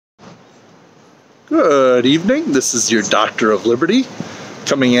Good evening. This is your Doctor of Liberty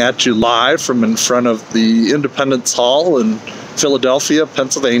coming at you live from in front of the Independence Hall in Philadelphia,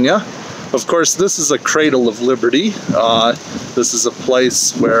 Pennsylvania. Of course, this is a cradle of liberty. This is a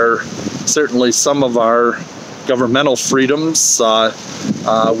place where certainly some of our governmental freedoms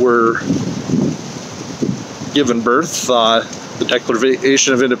were given birth. The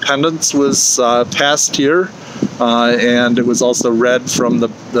Declaration of Independence was passed here, and it was also read from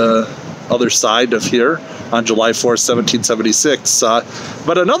the other side of here on July 4th, 1776.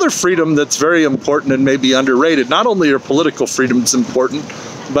 But another freedom that's very important and maybe underrated, not only are political freedoms important,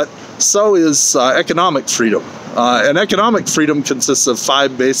 but so is economic freedom. And economic freedom consists of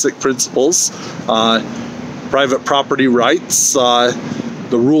 5 basic principles: private property rights, the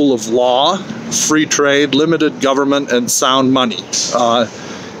rule of law, free trade, limited government, and sound money.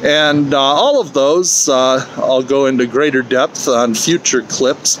 And all of those I'll go into greater depth on future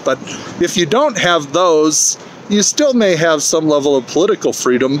clips, but if you don't have those, you still may have some level of political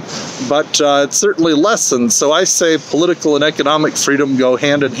freedom, but it's certainly lessened. So I say political and economic freedom go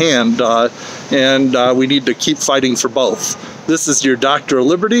hand in hand, and we need to keep fighting for both. This is your Doctor of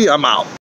Liberty. I'm out.